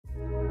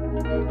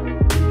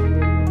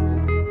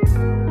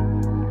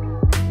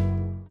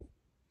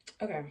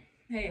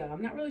Hey y'all,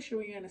 I'm not really sure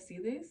where you're gonna see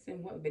this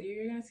and what video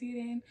you're gonna see it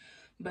in,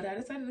 but I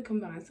decided to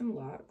combine some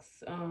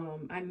locks.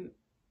 I'll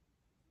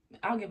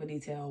give a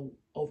detail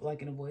over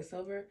like in a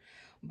voiceover,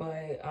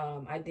 but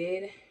I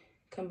did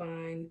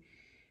combine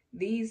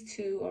these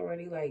two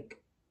already.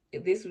 Like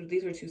these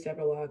were two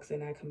separate locks,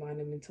 and I combined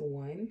them into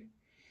one,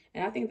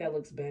 and I think that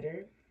looks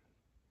better.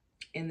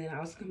 And then I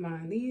also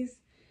combined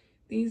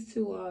these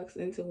two locks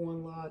into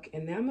one lock,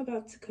 and now I'm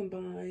about to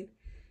combine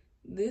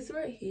this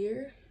right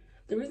here.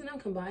 The reason I'm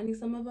combining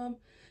some of them,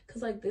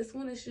 because like this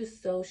one is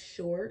just so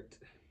short,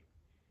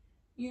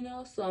 you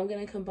know, so I'm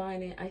gonna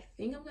combine it. I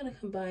think I'm gonna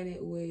combine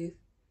it with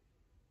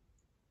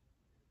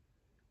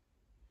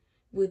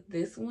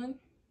this one,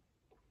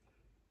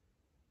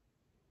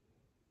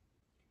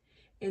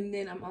 and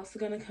then I'm also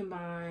gonna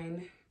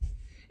combine,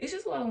 it's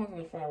just a lot of ones on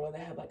the front where they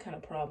have like kind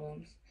of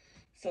problems.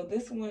 So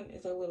this one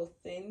is a little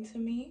thin to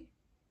me,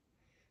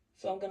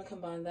 so I'm gonna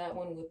combine that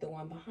one with the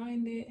one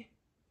behind it,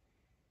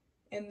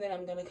 and then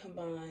I'm gonna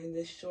combine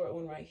this short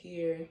one right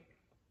here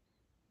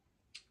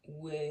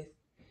with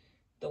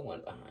the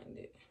one behind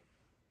it.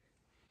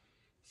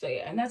 So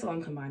yeah, and that's all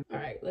I'm combining. All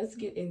right, let's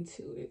get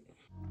into it.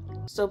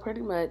 So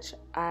pretty much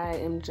I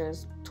am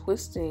just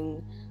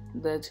twisting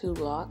the two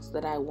locks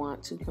that I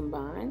want to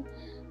combine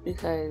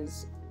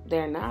because they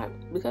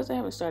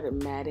haven't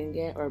started matting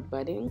yet or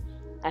budding.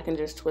 I can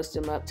just twist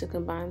them up to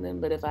combine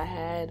them. But if I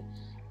had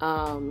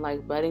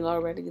like budding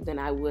already, then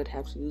I would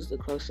have to use the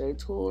crochet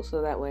tool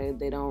so that way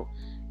they don't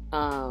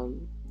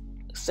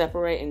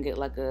separate and get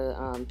like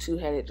a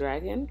two-headed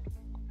dragon.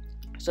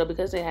 So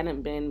because they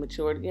hadn't been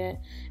matured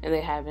yet and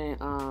they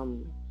haven't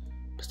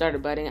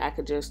started budding, I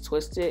could just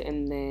twist it,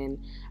 and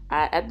then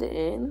at the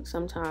end,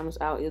 sometimes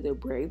I'll either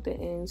braid the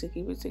ends to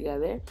keep it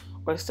together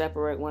or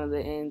separate one of the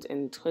ends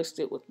and twist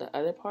it with the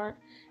other part,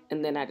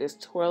 and then I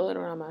just twirl it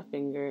around my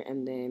finger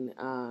and then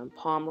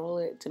palm roll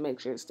it to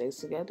make sure it stays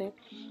together.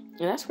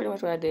 And that's pretty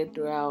much what I did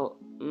throughout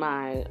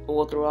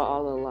all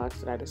the locks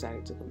that I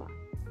decided to combine.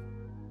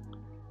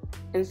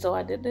 And so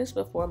I did this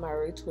before my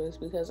retwist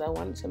because I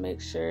wanted to make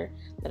sure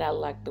that I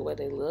liked the way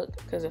they look.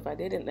 Because if I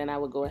didn't, then I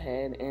would go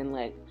ahead and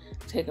like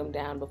take them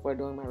down before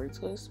doing my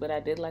retwist. But I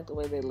did like the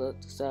way they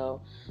looked,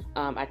 so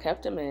I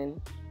kept them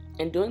in.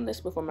 And doing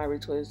this before my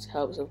retwist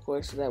helps, of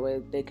course, so that way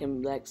they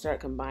can like start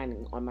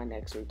combining on my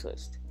next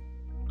retwist.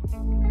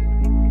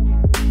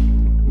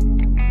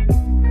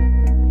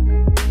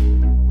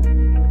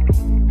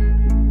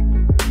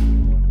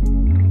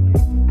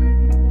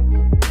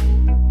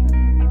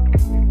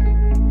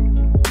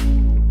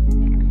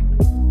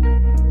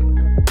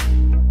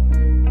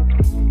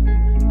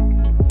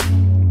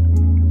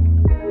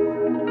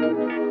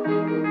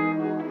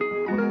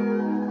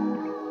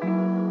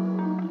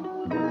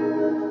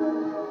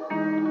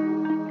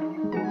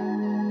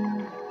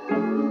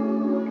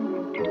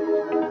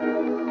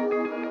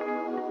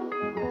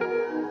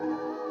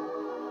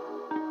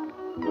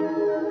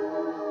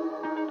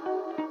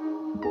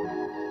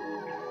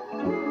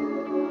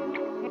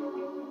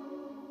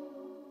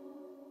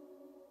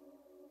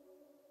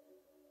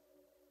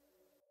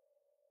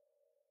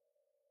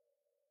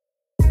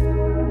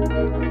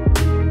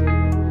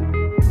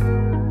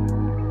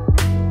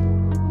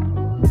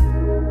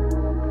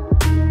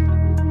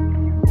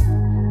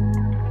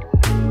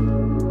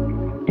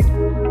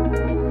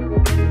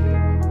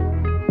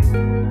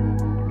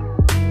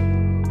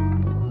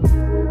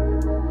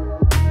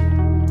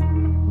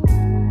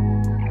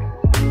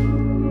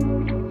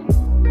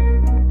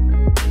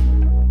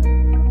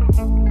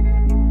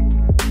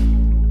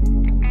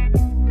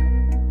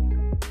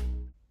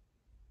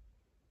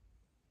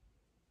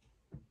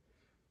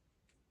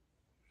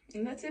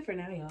 And that's it for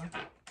now, y'all.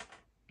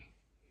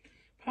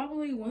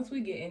 Probably once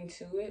we get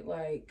into it,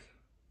 like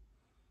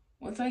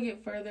once I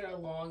get further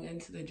along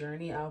into the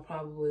journey, I'll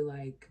probably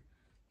like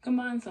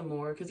combine some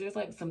more, because there's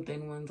like some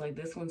thin ones, like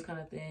this one's kind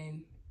of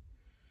thin,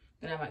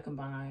 that I might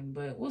combine,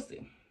 but we'll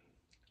see.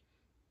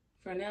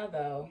 For now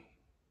though,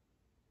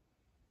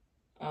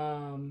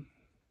 I'm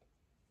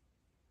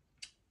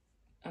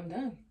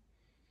done,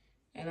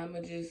 and I'm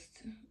gonna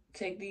just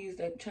take these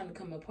that trying to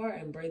come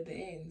apart and braid the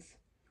ends,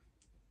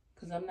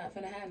 because I'm not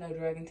finna have no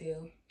dragon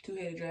tail,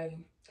 two-headed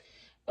dragon.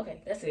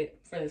 Okay, that's it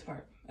for this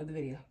part of the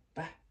video.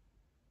 Bye.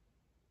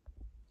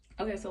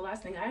 Okay, so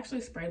last thing, I actually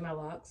sprayed my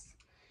locks,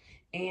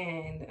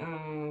 and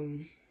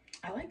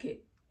I like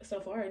it so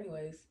far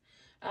anyways.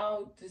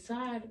 I'll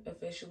decide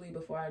officially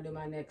before I do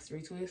my next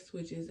retwist,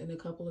 which is in a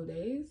couple of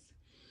days.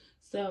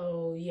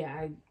 So yeah,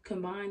 I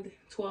combined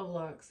 12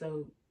 locks,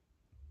 so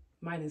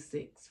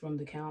 -6 from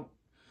the count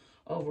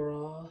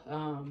overall,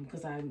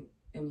 because I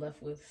am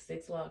left with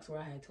 6 locks where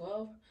I had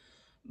 12.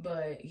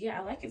 But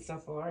yeah, I like it so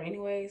far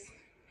anyways.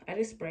 I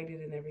just sprayed it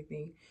and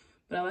everything,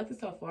 but I like it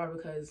so far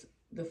because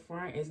the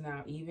front is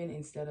now even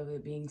instead of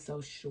it being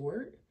so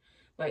short.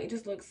 Like, it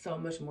just looks so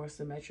much more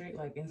symmetric,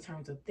 like in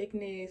terms of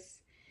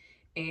thickness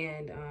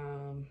and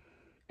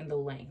the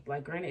length.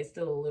 Like, granted, it's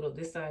still a little,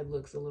 this side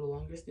looks a little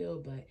longer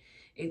still, but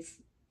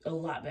it's a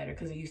lot better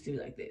because it used to be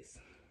like this.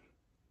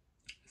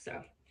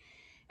 So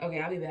Okay,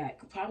 I'll be back.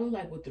 Probably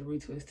like with the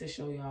retwist to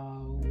show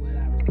y'all what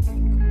I really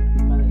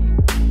think.